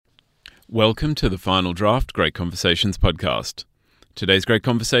Welcome to the Final Draft Great Conversations podcast. Today's great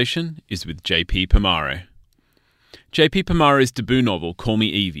conversation is with J.P. Pomare. J.P. Pomare's debut novel, Call Me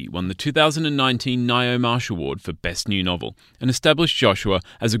Evie, won the 2019 Ngaio Marsh Award for Best New Novel and established Joshua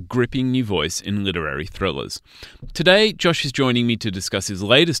as a gripping new voice in literary thrillers. Today, Josh is joining me to discuss his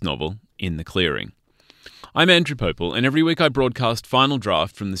latest novel, In the Clearing. I'm Andrew Popel, and every week I broadcast Final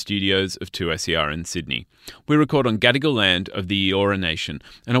Draft from the studios of 2SER in Sydney. We record on Gadigal land of the Eora Nation,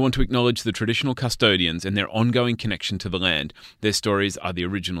 and I want to acknowledge the traditional custodians and their ongoing connection to the land. Their stories are the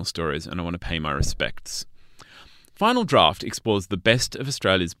original stories, and I want to pay my respects. Final Draft explores the best of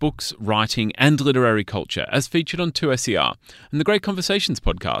Australia's books, writing and literary culture, as featured on 2SER, and the Great Conversations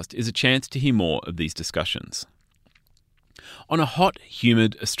podcast is a chance to hear more of these discussions. On a hot,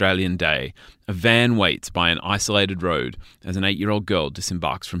 humid Australian day, a van waits by an isolated road as an 8-year-old girl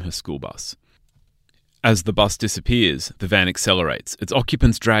disembarks from her school bus. As the bus disappears, the van accelerates, its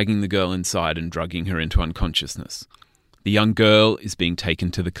occupants dragging the girl inside and drugging her into unconsciousness. The young girl is being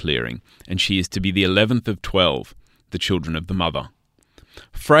taken to the clearing, and she is to be the 11th of 12, the children of the mother.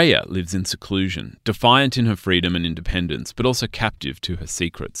 Freya lives in seclusion, defiant in her freedom and independence, but also captive to her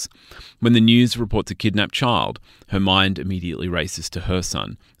secrets. When the news reports a kidnapped child, her mind immediately races to her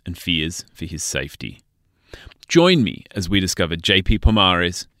son and fears for his safety. Join me as we discover J.P.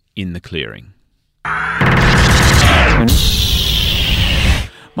 Pomare's In the Clearing.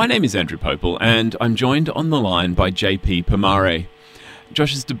 My name is Andrew Popel, and I'm joined on the line by J.P. Pomare.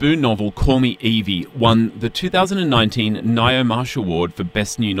 Josh's debut novel, Call Me Evie, won the 2019 Ngaio Marsh Award for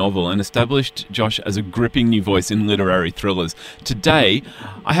Best New Novel and established Josh as a gripping new voice in literary thrillers. Today,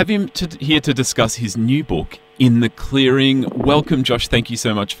 I have him here to discuss his new book, In the Clearing. Welcome, Josh. Thank you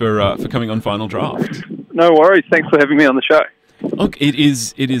so much for coming on Final Draft. No worries. Thanks for having me on the show. Look, it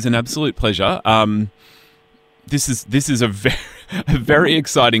is an absolute pleasure. This is a very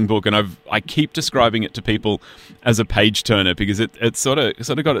exciting book, and I keep describing it to people as a page turner because it sort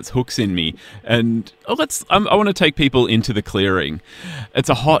of got its hooks in me. And I want to take people into the clearing. It's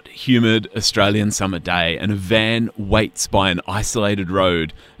a hot, humid Australian summer day, and a van waits by an isolated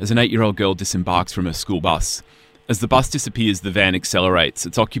road as an 8-year-old girl disembarks from her school bus. As the bus disappears, the van accelerates,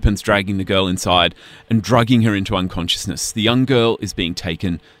 its occupants dragging the girl inside and drugging her into unconsciousness. The young girl is being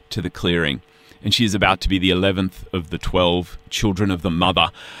taken to the clearing, and she is about to be the 11th of the 12 children of the mother.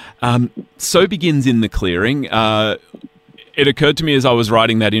 So begins In the Clearing. It occurred to me as I was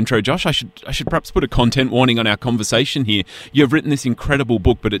writing that intro, Josh, I should perhaps put a content warning on our conversation here. You've written this incredible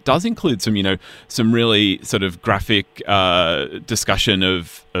book, but it does include some really sort of graphic discussion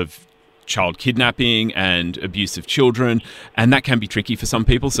of child kidnapping and abuse of children, and that can be tricky for some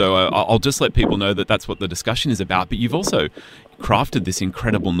people, so I'll just let people know that that's what the discussion is about. But you've also crafted this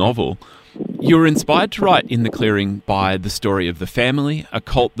incredible novel. You were inspired to write In the Clearing by the story of the family, a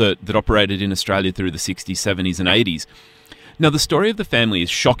cult that operated in Australia through the 60s, 70s and 80s. Now, the story of the family is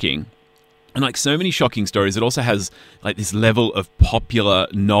shocking, and like so many shocking stories, it also has like this level of popular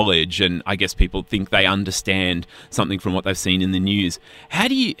knowledge, and I guess people think they understand something from what they've seen in the news. How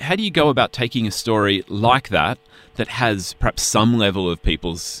do you go about taking a story like that has perhaps some level of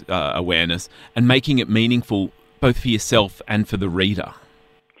people's awareness and making it meaningful both for yourself and for the reader?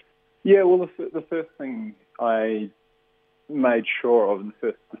 Yeah, well, the first thing I made sure of, and the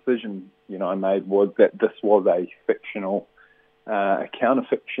first decision I made was that this was a fictional, a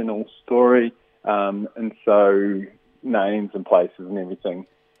counter-fictional story, and so names and places and everything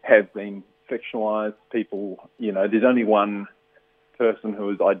have been fictionalised. People, there's only one person who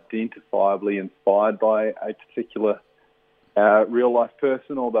is identifiably inspired by a particular real-life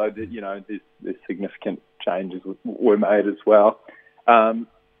person, although there's significant changes were made as well.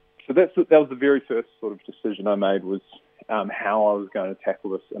 So that was the very first sort of decision I made, was how I was going to tackle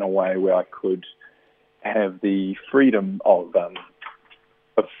this in a way where I could have the freedom of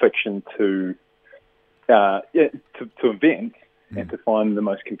fiction to invent and to find the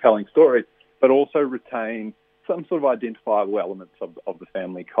most compelling story, but also retain some sort of identifiable elements of the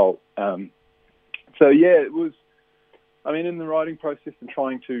family cult. It was. I mean, in the writing process and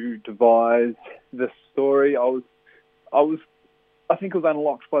trying to devise this story, I think I was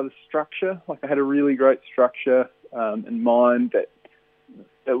unlocked by the structure. Like, I had a really great structure in mind that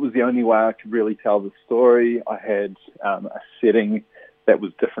was the only way I could really tell the story. I had a setting that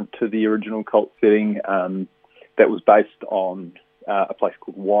was different to the original cult setting, that was based on a place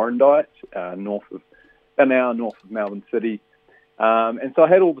called Warrandyte, north of Melbourne City. And so I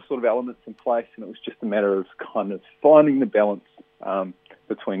had all the sort of elements in place, and it was just a matter of kind of finding the balance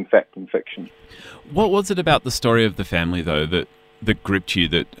between fact and fiction. What was it about the story of the family, though, that gripped you,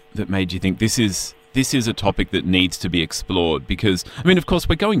 that made you think this is this is a topic that needs to be explored because, I mean, of course,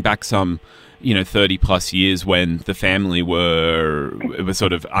 we're going back some, 30 plus years when the family were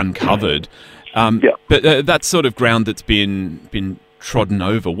sort of uncovered. But that's sort of ground that's been trodden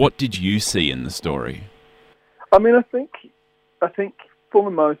over. What did you see in the story? I mean, I think for the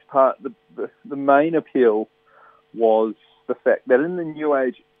most part, the main appeal was the fact that in the New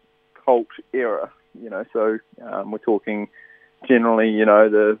Age cult era, so we're talking generally,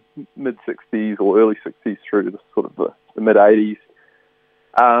 the mid-60s or early 60s through to sort of the mid-80s,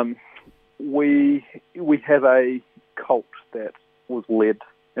 we have a cult that was led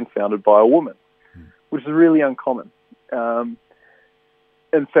and founded by a woman, which is really uncommon. In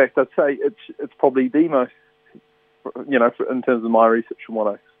fact, I'd say it's probably the most, in terms of my research and what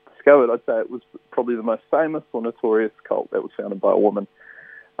I discovered, I'd say it was probably the most famous or notorious cult that was founded by a woman.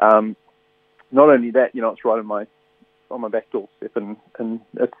 Not only that, it's right on my back doorstep, and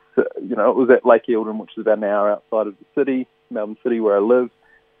it's it was at Lake Eildon, which is about an hour outside of the city, Melbourne City, where I live.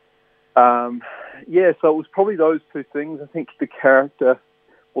 So it was probably those two things. I think the character,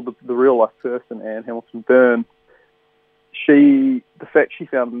 or the real life person, Anne Hamilton Byrne, the fact she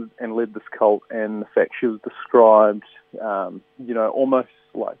founded and led this cult, and the fact she was described, almost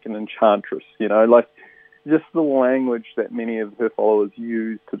like an enchantress, like just the language that many of her followers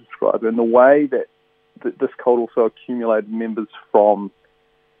used to describe her, and the way that this cult also accumulated members from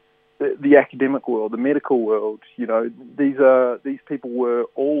the academic world, the medical world. These people were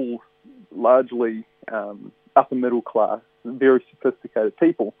all largely upper middle class, very sophisticated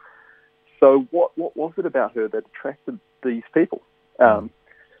people. So what was it about her that attracted these people? I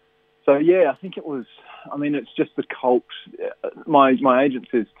think it was. I mean, it's just the cult. My agent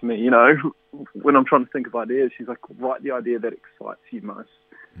says to me, when I'm trying to think of ideas, she's like, write the idea that excites you most.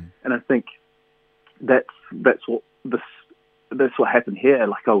 And I think that's what happened here.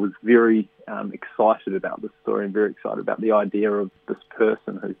 Like, I was very excited about this story and very excited about the idea of this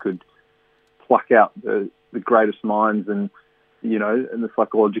person who could pluck out the greatest minds and in the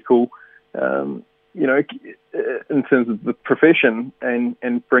psychological, in terms of the profession,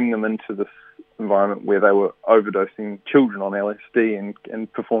 and bring them into this environment where they were overdosing children on LSD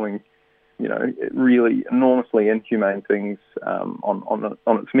and performing, really enormously inhumane things on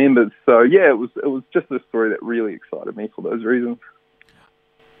its members. So it was just a story that really excited me for those reasons.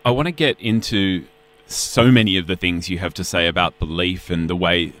 I want to get into so many of the things you have to say about belief and the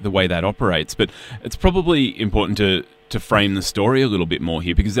way that operates, but it's probably important to frame the story a little bit more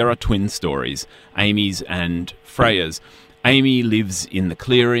here, because there are twin stories, Amy's and Freya's. Amy lives in the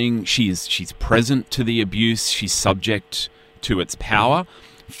clearing. She's present to the abuse. She's subject to its power.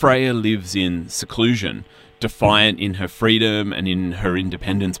 Freya lives in seclusion, defiant in her freedom and in her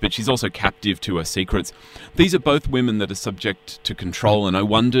independence, but she's also captive to her secrets. These are both women that are subject to control, and I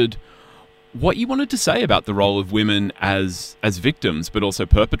wondered what you wanted to say about the role of women as victims, but also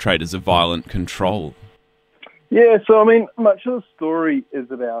perpetrators of violent control. Yeah, so I mean, much of the story is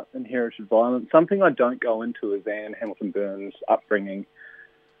about inherited violence. Something I don't go into is Anne Hamilton Byrne's upbringing,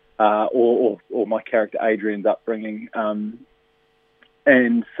 or my character Adrian's upbringing.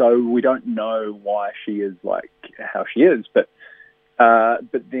 And so we don't know why she is like how she is, but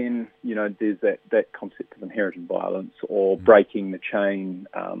then there's that concept of inherited violence or breaking the chain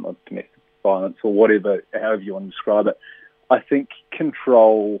of domestic violence, or whatever, however you want to describe it. I think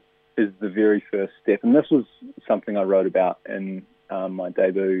control is the very first step, and this was something I wrote about in my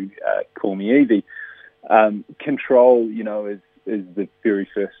debut, Call Me Evie. Control, is the very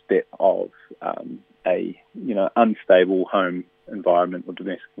first step of a unstable home environment or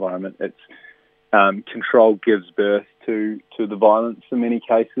domestic environment. It's control gives birth to the violence in many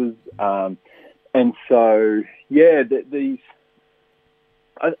cases, and so these.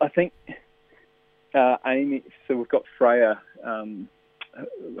 I think Amy. So we've got Freya,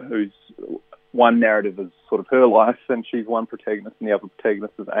 who's one narrative is sort of her life, and she's one protagonist, and the other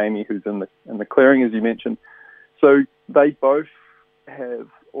protagonist is Amy, who's in the clearing, as you mentioned. So they both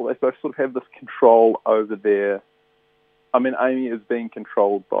sort of have this control over their. I mean, Amy is being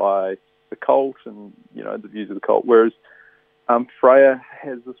controlled by the cult and, the views of the cult, whereas Freya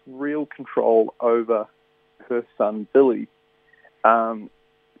has this real control over her son, Billy,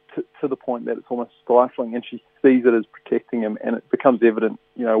 to the point that it's almost stifling, and she sees it as protecting him, and it becomes evident,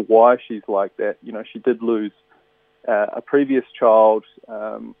 why she's like that. She did lose a previous child,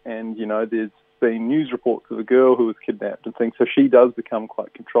 and, there's been news reports of a girl who was kidnapped and things, so she does become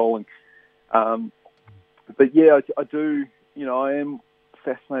quite controlling. But I do, I am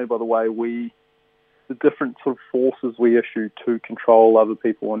fascinated by the way the different sort of forces we issue to control other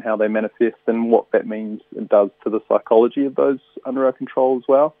people and how they manifest and what that means and does to the psychology of those under our control as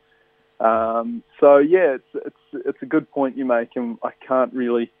well. So yeah, it's a good point you make, and I can't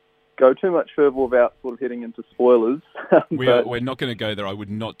really go too much further without sort of heading into spoilers. We're not going to go there. I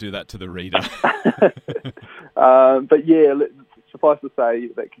would not do that to the reader. But yeah, suffice to say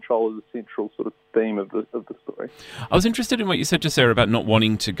that control is a central sort of theme of the story. I was interested in what you said just there about not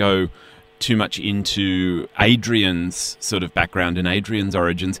wanting to go too much into Adrian's sort of background and Adrian's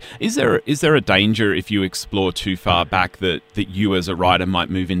origins. Is there a danger if you explore too far back that you as a writer might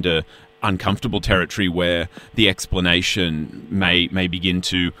move into uncomfortable territory where the explanation may begin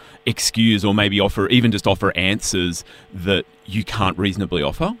to excuse or maybe offer answers that you can't reasonably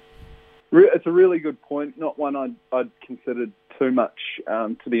offer? It's a really good point. Not one I'd considered too much,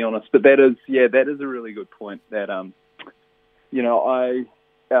 to be honest. But that is a really good point. That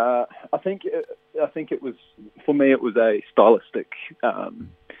I think it was, for me, it was a stylistic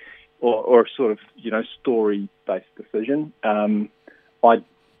or sort of story-based decision.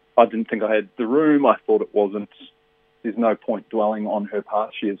 I didn't think I had the room. I thought it wasn't. There's no point dwelling on her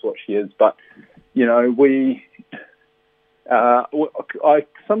past. She is what she is. But I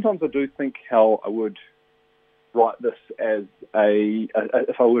sometimes do think how I would write this as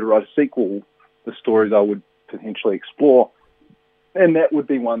if I were to write a sequel, the stories I would potentially explore. And that would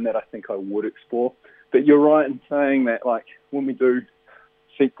be one that I think I would explore. But you're right in saying that, like, when we do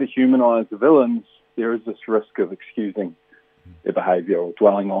seek to humanise the villains, there is this risk of excusing their behaviour or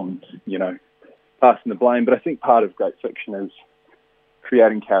dwelling on, passing the blame. But I think part of great fiction is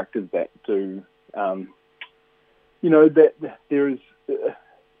creating characters that do, that there is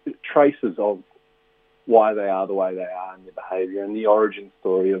traces of why they are the way they are in their behaviour. And the origin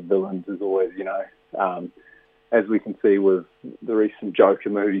story of villains is always, as we can see with the recent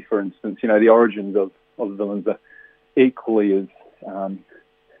Joker movie, for instance, the origins of villains are equally as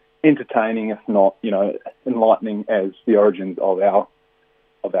entertaining, if not, enlightening as the origins of our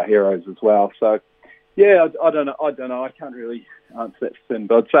heroes as well. So, yeah, I don't know. I can't really answer that for certain,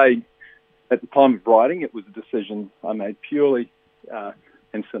 but I'd say at the time of writing, it was a decision I made purely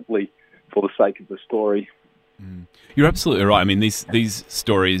and simply for the sake of the story. You're absolutely right. I mean, these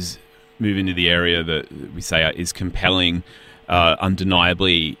stories move into the area that we say is compelling,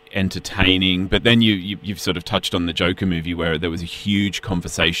 undeniably entertaining. But then you've sort of touched on the Joker movie, where there was a huge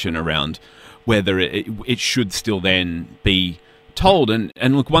conversation around whether it should still then be told.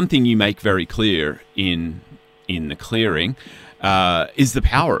 And look, one thing you make very clear in The Clearing is the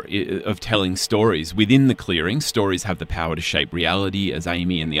power of telling stories. Within The Clearing, stories have the power to shape reality. As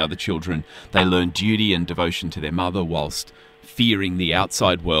Amy and the other children, they learn duty and devotion to their mother whilst fearing the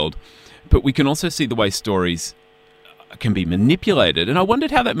outside world. But we can also see the way stories can be manipulated. And I wondered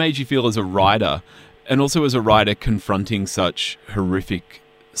how that made you feel as a writer, and also as a writer confronting such horrific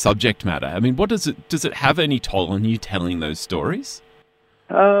subject matter. I mean, does it have any toll on you telling those stories?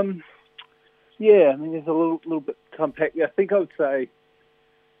 Yeah, I mean, there's a little bit to unpack. I think I would say,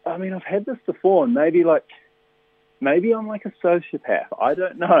 I mean, I've had this before, and maybe I'm like a sociopath. I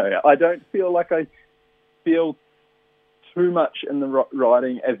don't know. I don't feel like I feel too much in the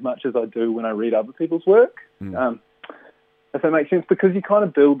writing as much as I do when I read other people's work, if that makes sense, because you kind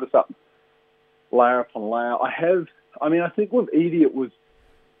of build this up layer upon layer. I think with Edie,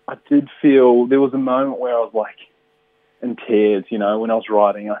 I did feel there was a moment where I was like in tears, when I was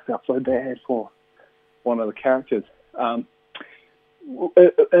writing. I felt so bad for one of the characters. In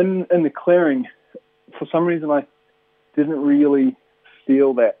The Clearing, for some reason, I didn't really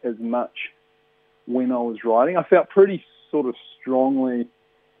feel that as much when I was writing. I felt pretty sort of strongly,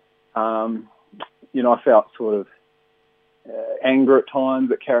 I felt sort of anger at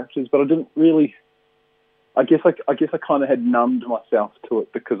times at characters, but I didn't really. I guess I kind of had numbed myself to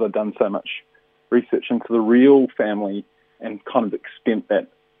it because I'd done so much research into the real family and kind of spent that,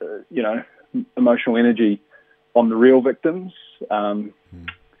 emotional energy on the real victims.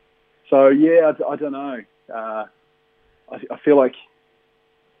 So yeah, I don't know. I feel like,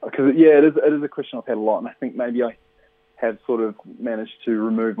 because it is a question I've had a lot, and I think maybe I have sort of managed to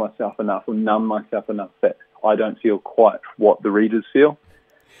remove myself enough or numb myself enough that I don't feel quite what the readers feel,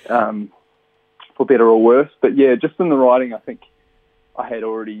 for better or worse. But yeah, just in the writing, I think I had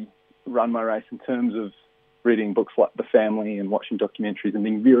already run my race in terms of reading books like The Family and watching documentaries and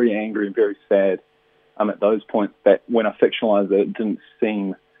being very angry and very sad at those points, that when I fictionalised it didn't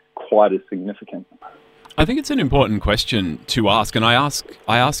seem quite as significant. I think it's an important question to ask, and I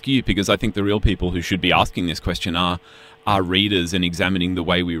ask you because I think the real people who should be asking this question are readers and examining the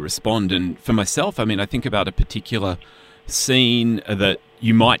way we respond. And for myself, I mean, I think about a particular scene that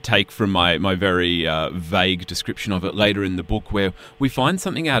you might take from my very vague description of it later in the book, where we find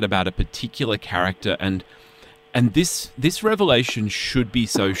something out about a particular character, and And this revelation should be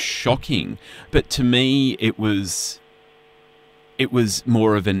so shocking, but to me it was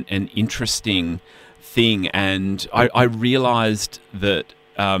more of an interesting thing, and I realised that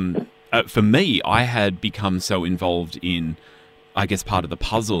for me, I had become so involved in, I guess, part of the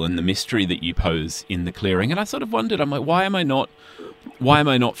puzzle and the mystery that you pose in The Clearing, and I sort of wondered, I'm like, why am I not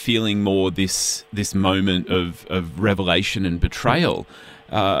feeling more this moment of revelation and betrayal?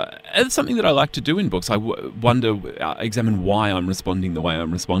 And it's something that I like to do in books. I examine why I'm responding the way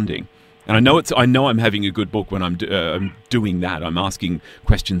I'm responding. And I know I'm having a good book when I'm doing that. I'm asking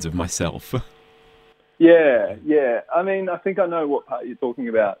questions of myself. Yeah. I mean, I think I know what part you're talking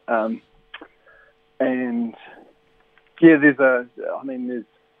about. And yeah,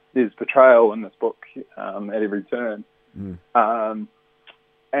 there's betrayal in this book at every turn.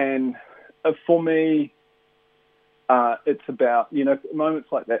 And for me, it's about, moments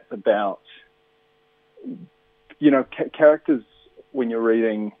like that's about, characters when you're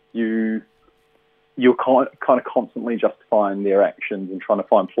reading, you're kind of constantly justifying their actions and trying to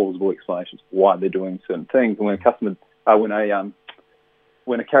find plausible explanations for why they're doing certain things. And when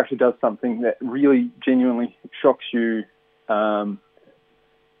a character does something that really genuinely shocks you,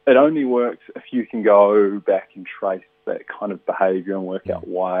 it only works if you can go back and trace that kind of behaviour and work out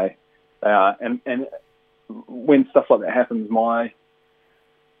why they are. And when stuff like that happens,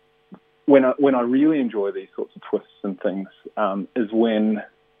 when I really enjoy these sorts of twists and things is when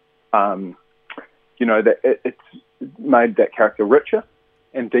that it's made that character richer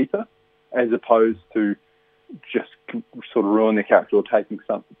and deeper, as opposed to just sort of ruin their character or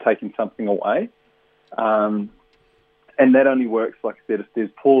taking something away. And that only works, like I said, if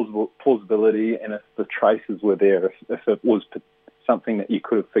there's plausibility and if the traces were there, if it was something that you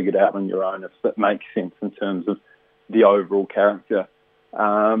could have figured out on your own, if it makes sense in terms of the overall character.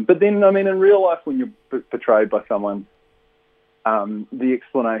 But then, I mean, in real life, when you're betrayed by someone, the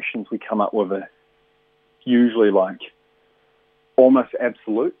explanations we come up with are usually like almost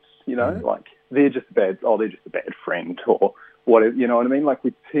absolutes, like they're just a bad friend or whatever, you know what I mean? Like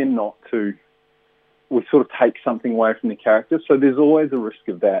we tend not to, we sort of take something away from the character. So there's always a risk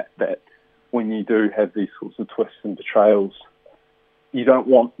of that when you do have these sorts of twists and betrayals, you don't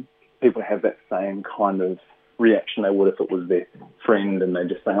want people to have that same kind of reaction they would if it was their friend and they're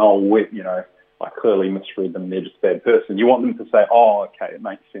just saying, I clearly misread them, they're just a bad person. You want them to say, oh, okay, it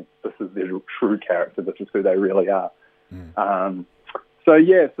makes sense. This is their true character. This is who they really are. So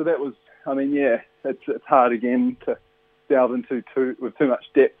that was, it's hard again to delve into with too much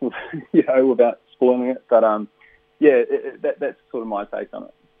depth, without spoiling it. But that's sort of my take on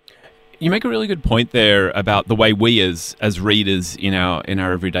it. You make a really good point there about the way we as readers in our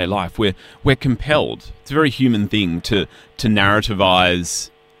everyday life, we're compelled. It's a very human thing to narrativize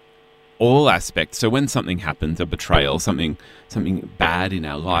all aspects. So when something happens, a betrayal, something bad in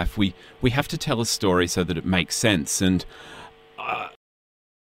our life, we have to tell a story so that it makes sense. And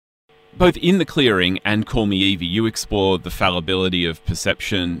both in The Clearing and Call Me Evie, you explore the fallibility of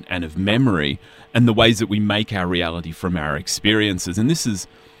perception and of memory and the ways that we make our reality from our experiences. And this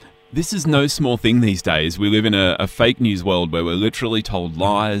is no small thing these days. We live in a fake news world where we're literally told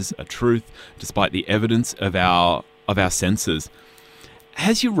lies, a truth, despite the evidence of our senses.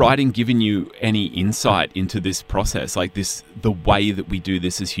 Has your writing given you any insight into this process, like the way that we do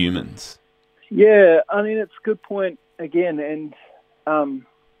this as humans? Yeah, I mean, it's a good point again. And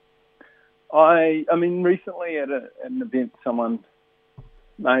recently at an event, someone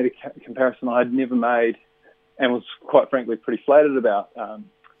made a comparison I'd never made and was quite frankly pretty flattered by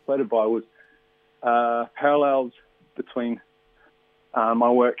was parallels between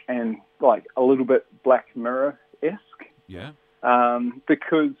my work and like a little bit Black Mirror-esque. Yeah.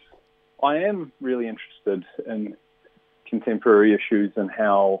 Because I am really interested in contemporary issues and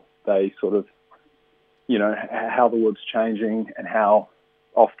how they sort of, how the world's changing and how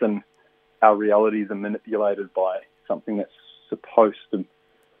often our realities are manipulated by something that's supposed to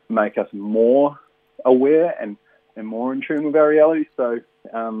make us more aware and more in tune with our reality. So,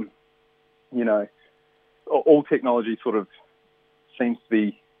 all technology sort of seems to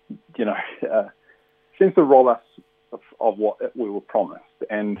be, seems to rob us of what we were promised.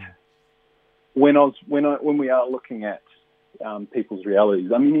 And when we are looking at people's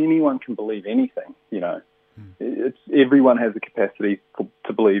realities, I mean, anyone can believe anything. Everyone has the capacity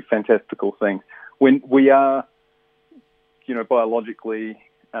to believe fantastical things. When we are, biologically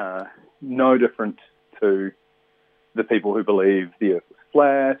no different to the people who believe the Earth is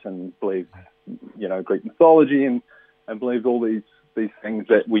flat and believe, Greek mythology and believe all these things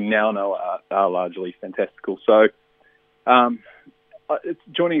that we now know are largely fantastical. So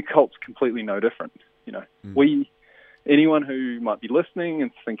joining a cult's completely no different. Anyone who might be listening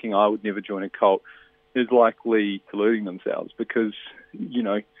and thinking I would never join a cult is likely deluding themselves, because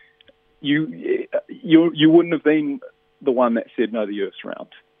you wouldn't have been the one that said no, the Earth's round.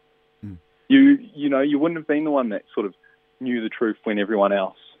 You wouldn't have been the one that sort of knew the truth when everyone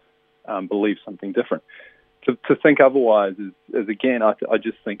else believed something different. To think otherwise is again, I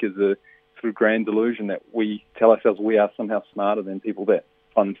just think is a sort of grand delusion that we tell ourselves we are somehow smarter than people that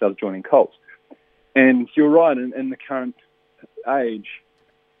find themselves joining cults. And you're right, in the current age,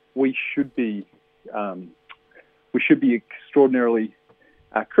 we should be extraordinarily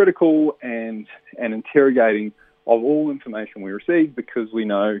critical and interrogating of all information we receive, because we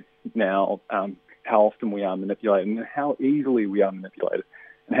know now how often we are manipulated and how easily we are manipulated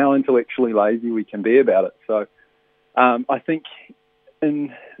and how intellectually lazy we can be about it. So I think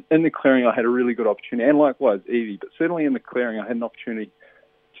in the clearing I had a really good opportunity, and likewise Evie, but certainly in the clearing I had an opportunity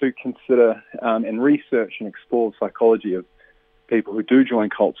to consider and research and explore the psychology of people who do join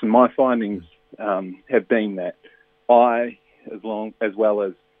cults. And my findings have been that I, as well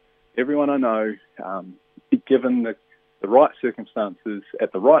as everyone I know, given the right circumstances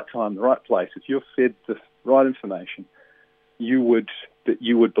at the right time, the right place, if you're fed the right information, you would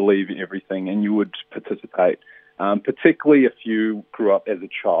believe in everything and you would participate. Particularly if you grew up as a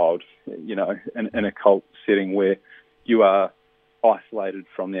child, in a cult setting where you are isolated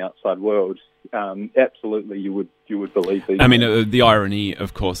from the outside world, absolutely you would believe these. I mean, the irony,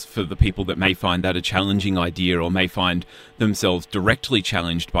 of course, for the people that may find that a challenging idea or may find themselves directly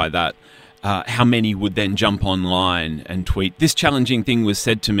challenged by that, how many would then jump online and tweet, "This challenging thing was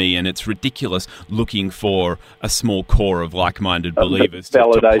said to me and it's ridiculous," looking for a small core of like-minded believers to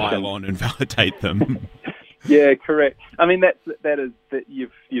pile on and validate them. Yeah, correct. I mean,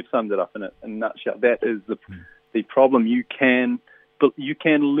 you've summed it up in a nutshell. That is the problem. You can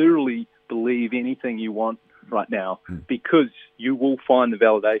literally believe anything you want right now, because you will find the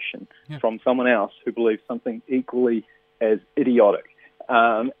validation from someone else who believes something equally as idiotic.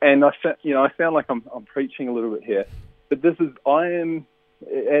 And I sound like I'm preaching a little bit here, but I am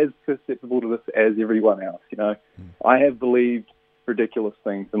as susceptible to this as everyone else. I have believed ridiculous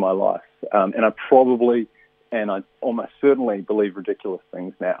things in my life, and I almost certainly believe ridiculous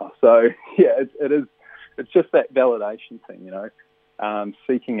things now. So yeah, it's just that validation thing,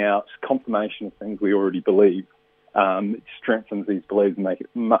 seeking out confirmation of things we already believe. It strengthens these beliefs and make it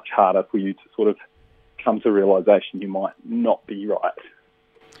much harder for you to sort of come to a realization you might not be right.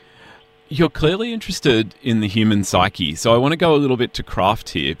 You're clearly interested in the human psyche, so I want to go a little bit to craft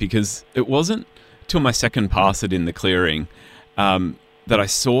here, because it wasn't till my second pass at In the Clearing that I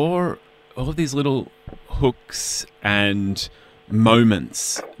saw all of these little hooks and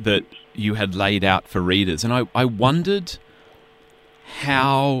moments that you had laid out for readers. And I wondered,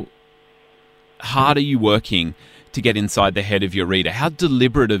 how hard are you working to get inside the head of your reader? How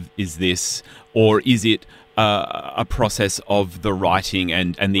deliberative is this, or is it a process of the writing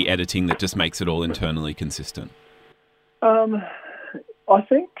and the editing that just makes it all internally consistent? I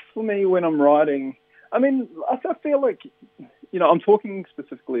think for me, when I'm writing, I feel like, I'm talking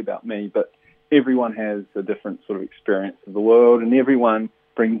specifically about me, but everyone has a different sort of experience of the world, and everyone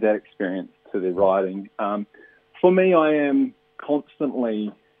brings that experience to their writing. For me, I am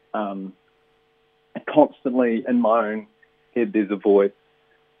constantly in my own head, there's a voice,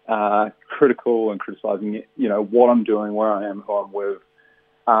 critical and criticizing, what I'm doing, where I am, who I'm with,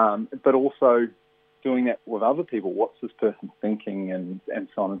 but also doing that with other people. What's this person thinking, and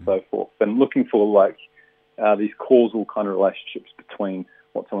so on and so forth, and looking for these causal kind of relationships between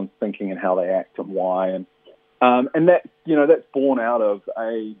what someone's thinking and how they act and why, and that that's born out of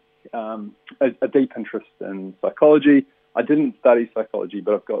a deep interest in psychology. I didn't study psychology,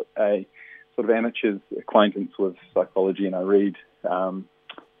 but I've got a sort of amateur's acquaintance with psychology, and I read on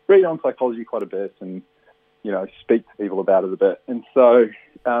psychology quite a bit, and speak to people about it a bit. And so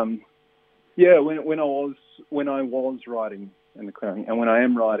when I was writing In the Clearing, and when I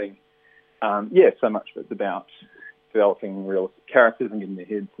am writing, so much of it's about developing realistic characters and getting their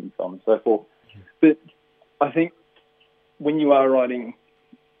heads and so on and so forth. But I think when you are writing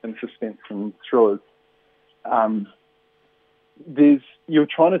in suspense and thrillers, you're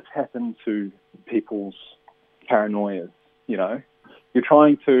trying to tap into people's paranoias. You're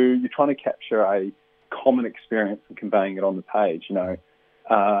trying to capture a common experience and conveying it on the page.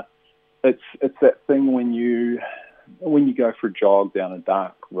 It's that thing when you go for a jog down a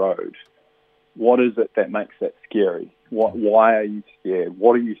dark road. What is it that makes that scary? Why are you scared?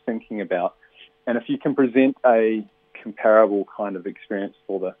 What are you thinking about? And if you can present a comparable kind of experience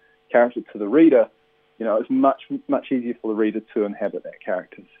for the character to the reader, it's much, much easier for the reader to inhabit that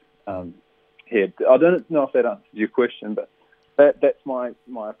character's head. I don't know if that answers your question, but that's my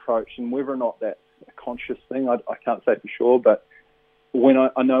approach. And whether or not that's a conscious thing, I can't say for sure. But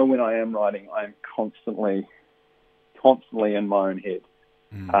I know when I am writing, I am constantly in my own head,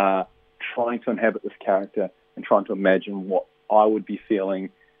 trying to inhabit this character and trying to imagine what I would be feeling.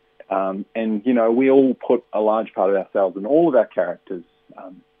 And, you know, we all put a large part of ourselves in all of our characters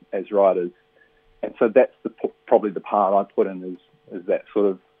as writers. And so that's probably the part I put in is that sort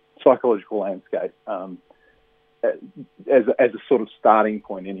of psychological landscape as a sort of starting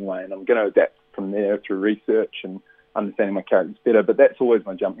point anyway. And I'm going to adapt from there through research and understanding my characters better. But that's always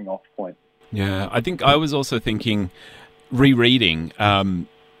my jumping off point. Yeah, I think I was also thinking, rereading,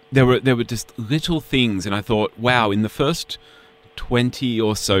 there were just little things, and I thought, wow, in the first 20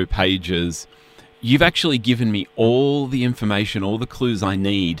 or so pages, you've actually given me all the information, all the clues I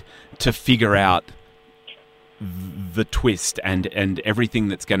need to figure out the twist and everything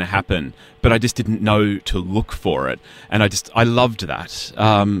that's going to happen, but I just didn't know to look for it, and I loved that.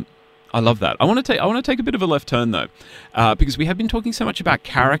 I love that. I want to take a bit of a left turn though, because we have been talking so much about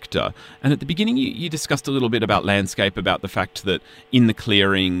character, and at the beginning you discussed a little bit about landscape, about the fact that In the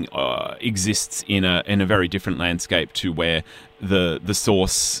Clearing exists in a very different landscape to where the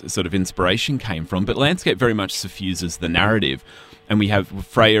source sort of inspiration came from. But landscape very much suffuses the narrative, and we have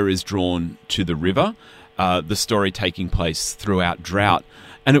Freya is drawn to the river, the story taking place throughout drought,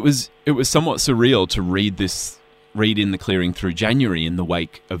 and it was somewhat surreal to read In the Clearing through January in the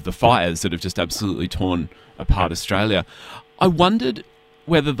wake of the fires that have just absolutely torn apart Australia. I wondered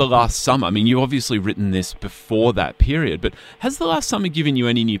whether the last summer, I mean, you've obviously written this before that period, but has the last summer given you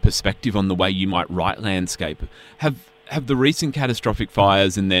any new perspective on the way you might write landscape? Have the recent catastrophic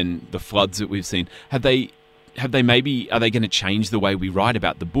fires and then the floods that we've seen, are they going to change the way we write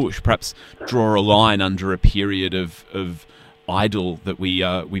about the bush? Perhaps draw a line under a period of idle that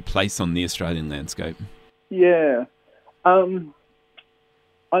we place on the Australian landscape? Yeah. I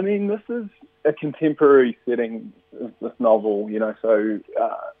mean, this is a contemporary setting of this novel, you know, so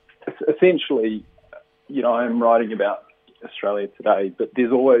essentially, you know, I'm writing about Australia today, but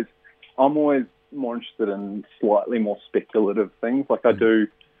I'm always more interested in slightly more speculative things. Like the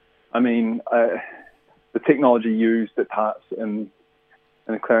technology used at parts in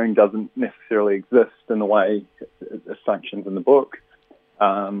the Clearing doesn't necessarily exist in the way it functions in the book.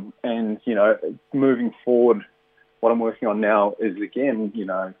 And, you know, moving forward, what I'm working on now is, again, you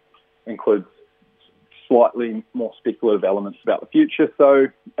know, includes slightly more speculative elements about the future. So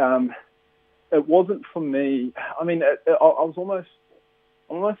it wasn't for me. I mean, I'm almost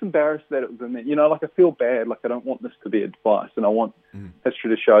embarrassed that it was in there. You know, like I feel bad. Like I don't want this to be advice, and I want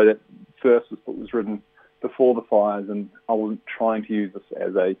history to show that first this book was written before the fires, and I wasn't trying to use this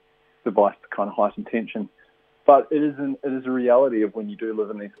as a device to kind of heighten tension. But it is a reality of when you do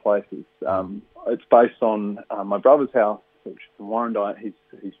live in these places. It's based on my brother's house, which is in Warrandyte. He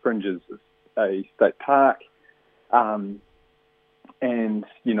fringes a state park. And,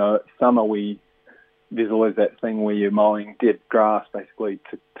 you know, at summer there's always that thing where you're mowing dead grass basically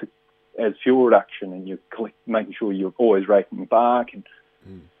to as fuel reduction, and you're making sure you're always raking the bark, and,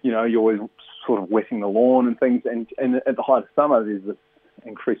 you know, you're always sort of wetting the lawn and things. And at the height of summer, there's this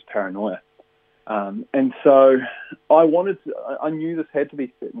increased paranoia. And so I knew this had to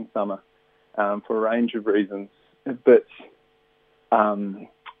be set in summer for a range of reasons, but I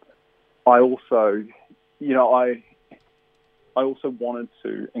also wanted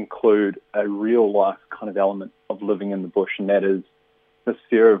to include a real life kind of element of living in the bush, and that is this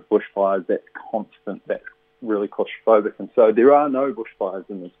fear of bushfires that's constant, that's really claustrophobic. And so there are no bushfires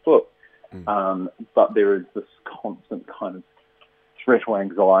in this book, but there is this constant kind of threat or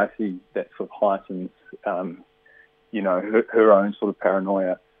anxiety that sort of heightens, you know, her own sort of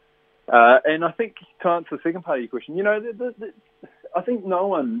paranoia. And I think to answer the second part of your question, you know, I think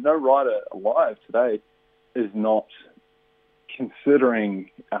no writer alive today is not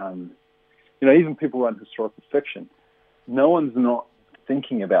considering, you know, even people who write historical fiction, no one's not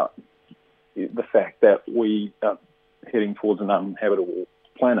thinking about the fact that we are heading towards an uninhabitable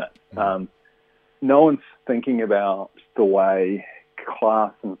planet. No one's thinking about the way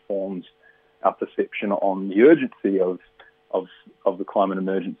class informs our perception on the urgency of the climate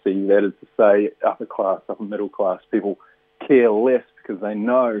emergency. That is to say, upper middle class people care less because they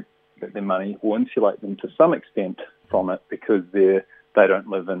know that their money will insulate them to some extent from it, because they don't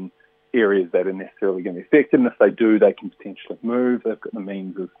live in areas that are necessarily going to be affected, and if they do, they can potentially move. They've got the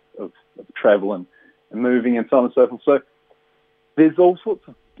means of travel and moving and so on and so forth. So there's all sorts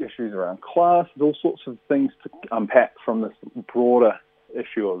of issues around class. There's all sorts of things to unpack from this broader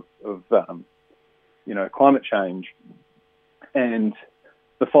issue of you know, climate change. And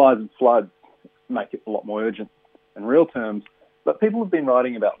the fires and floods make it a lot more urgent in real terms. But people have been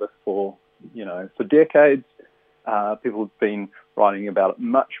writing about this for decades. People have been writing about it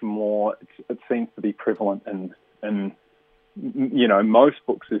much more. It seems to be prevalent in most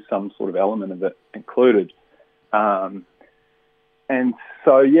books. There's some sort of element of it included. And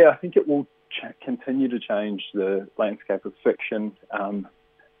so, I think it will continue to change the landscape of fiction.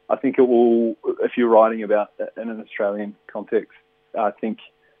 I think it will, if you're writing about it in an Australian context, I think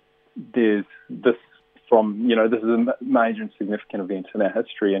there's this this is a major and significant event in our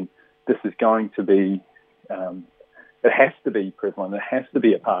history, and this is going to be, it has to be prevalent. It has to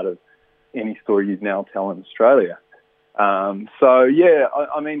be a part of any story you now tell in Australia. I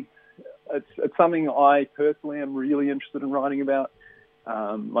mean, it's something I personally am really interested in writing about.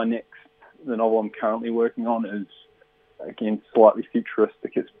 The novel I'm currently working on is, again, slightly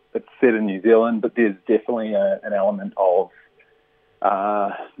futuristic. It's set in New Zealand, but there's definitely an element of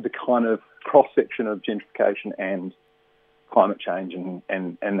the kind of cross-section of gentrification and climate change and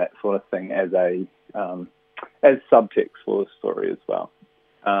that sort of thing as subtext for the story as well.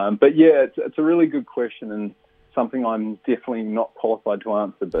 It's a really good question and something I'm definitely not qualified to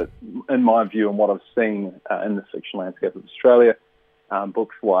answer, but in my view and what I've seen in the fiction landscape of Australia,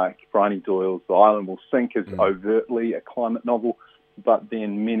 books like Bryony Doyle's The Island Will Sink is overtly a climate novel, but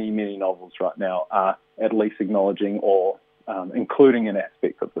then many, many novels right now are at least acknowledging or including an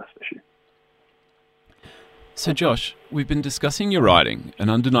aspect of this issue. So, Josh, we've been discussing your writing, an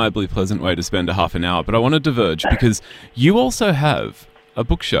undeniably pleasant way to spend a half an hour, but I want to diverge because you also have a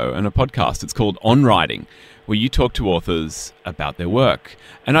book show and a podcast. It's called On Writing, where you talk to authors about their work.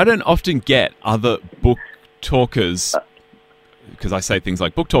 And I don't often get other book talkers, because I say things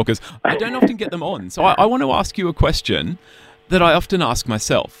like book talkers, I don't often get them on. So I want to ask you a question that I often ask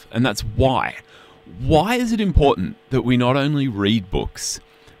myself, and that's why. Why is it important that we not only read books,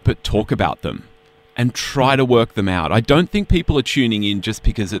 but talk about them and try to work them out? I don't think people are tuning in just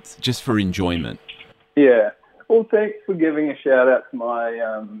because it's just for enjoyment. Yeah. Well, thanks for giving a shout out to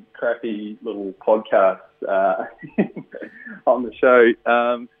my crappy little podcast on the show.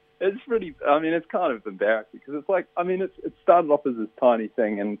 It's really, it's kind of embarrassing because it's like, it started off as this tiny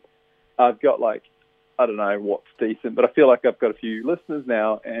thing and I've got I don't know what's decent, but I feel like I've got a few listeners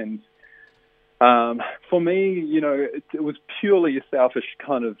now. And for me, it was purely a selfish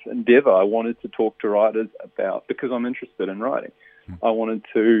kind of endeavor. I wanted to talk to writers because I'm interested in writing. I wanted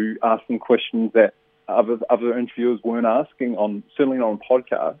to ask them questions that other interviewers weren't asking certainly not on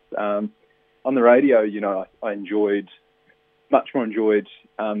podcasts. On the radio, I much more enjoyed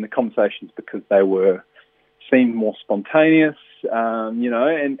the conversations because they seemed more spontaneous, and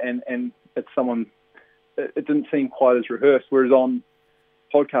it didn't seem quite as rehearsed. Whereas on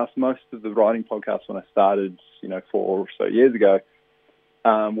podcasts, most of the writing podcasts when I started, 4 or so years ago,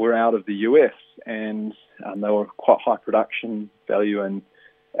 were out of the US, and they were quite high production value, and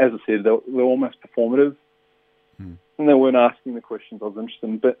as I said, they're almost performative, and they weren't asking the questions I was interested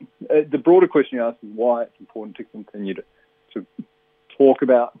in. But the broader question you asked is why it's important to continue to talk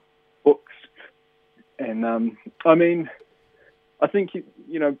about books. And, I think,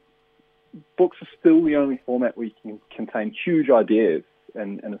 books are still the only format where you can contain huge ideas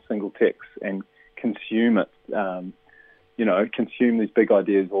in a single text and consume it, consume these big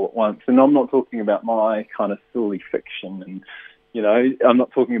ideas all at once. And I'm not talking about my kind of silly fiction and, I'm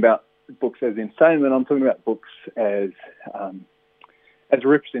not talking about books as entertainment. I'm talking about books as a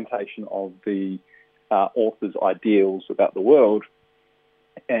representation of the author's ideals about the world.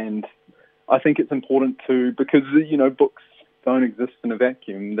 And I think it's important because books don't exist in a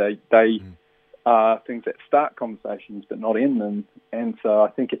vacuum. They are things that start conversations but not end them. And so I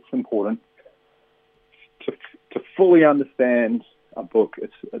think it's important to fully understand a book.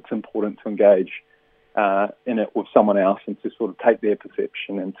 It's important to engage in it with someone else and to sort of take their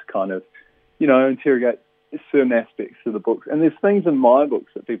perception and to kind of, interrogate certain aspects of the book. And there's things in my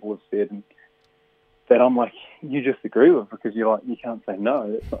books that people have said and that I'm like, you just agree with because you're like, you can't say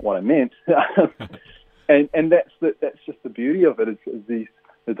no, that's not what I meant. and that's just the beauty of it is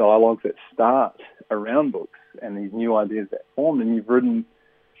the dialogues that start around books and these new ideas that form, and you've written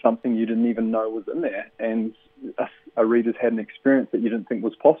something you didn't even know was in there, and a reader's had an experience that you didn't think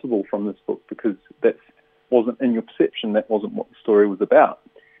was possible from this book because that wasn't in your perception, that wasn't what the story was about.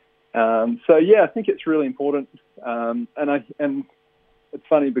 I think it's really important, and it's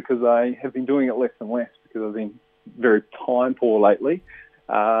funny because I have been doing it less and less because I've been very time poor lately,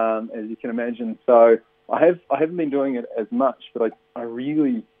 as you can imagine. So I haven't been doing it as much, but I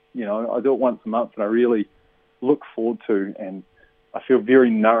really, I do it once a month, and I really look forward to, and I feel very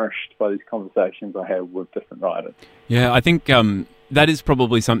nourished by these conversations I have with different writers. Yeah, I think that is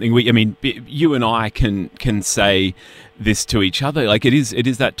probably something you and I can say this to each other. Like it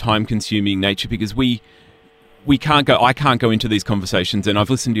is that time consuming nature, because I can't go into these conversations, and I've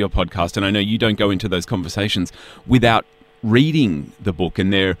listened to your podcast, and I know you don't go into those conversations without reading the book.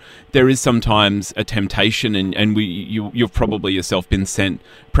 And there is sometimes a temptation, and you've probably yourself been sent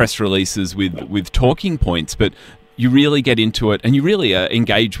press releases with talking points, but you really get into it and you really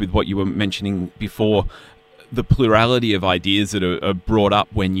engage with what you were mentioning before, the plurality of ideas that are brought up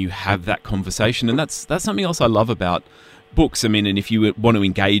when you have that conversation. And that's something else I love about books. I mean, and if you want to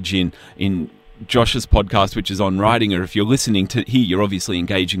engage in Josh's podcast, which is on writing, or if you're listening to here, you're obviously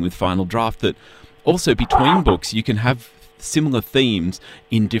engaging with Final Draft, that also between books you can have similar themes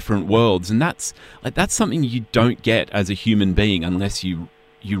in different worlds. And that's something you don't get as a human being unless you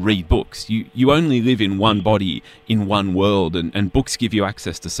read books. You only live in one body, in one world, and books give you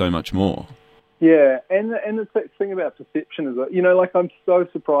access to so much more. Yeah, and the thing about perception is that, like I'm so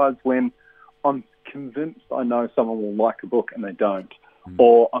surprised when I'm convinced I know someone will like a book and they don't,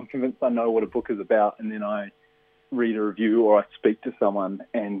 or I'm convinced I know what a book is about and then I read a review or I speak to someone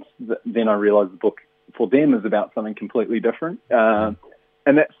and then I realise the book for them is about something completely different. And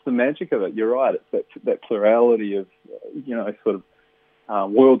that's the magic of it. You're right. It's that plurality of, sort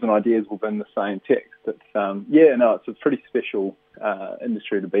of worlds and ideas within the same text. It's a pretty special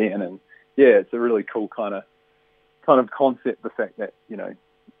industry to be in, and it's a really cool kind of concept. The fact that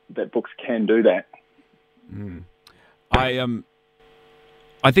that books can do that.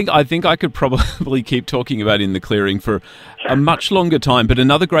 I think I could probably keep talking about In the Clearing for a much longer time. But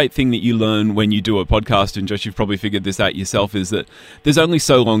another great thing that you learn when you do a podcast, and Josh, you've probably figured this out yourself, is that there's only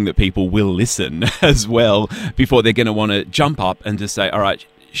so long that people will listen as well before they're going to want to jump up and just say, all right,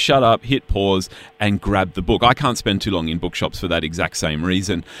 shut up, hit pause, and grab the book. I can't spend too long in bookshops for that exact same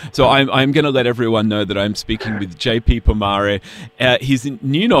reason. So I'm going to let everyone know that I'm speaking with JP Pomare. His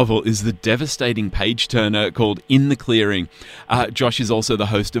new novel is the devastating page-turner called In the Clearing. Josh is also the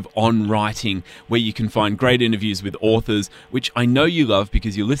host of On Writing, where you can find great interviews with authors, which I know you love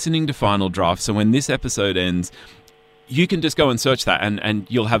because you're listening to Final Draft. So when this episode ends, you can just go and search that and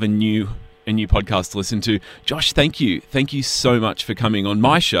you'll have a new podcast to listen to. Josh, thank you so much for coming on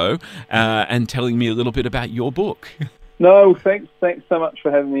my show and telling me a little bit about your book. No, thanks so much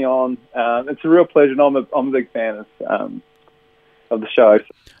for having me on. It's a real pleasure, and I'm a big fan of the show.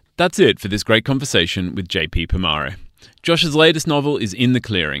 That's it for this great conversation with JP Pomare. Josh's latest novel is In the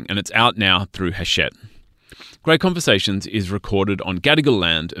Clearing, and it's out now through Hachette. Great Conversations is recorded on Gadigal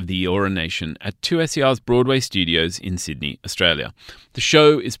land of the Eora Nation at 2SER's Broadway Studios in Sydney, Australia. The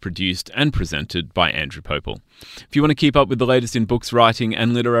show is produced and presented by Andrew Popel. If you want to keep up with the latest in books, writing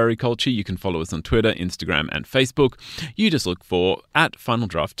and literary culture, you can follow us on Twitter, Instagram and Facebook. You just look for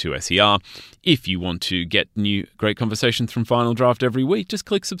 @FinalDraft2SER. If you want to get new Great Conversations from Final Draft every week, just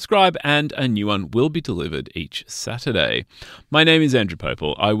click subscribe and a new one will be delivered each Saturday. My name is Andrew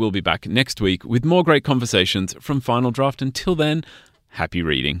Popel. I will be back next week with more Great Conversations from Final Draft. Until then, happy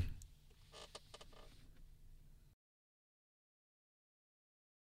reading.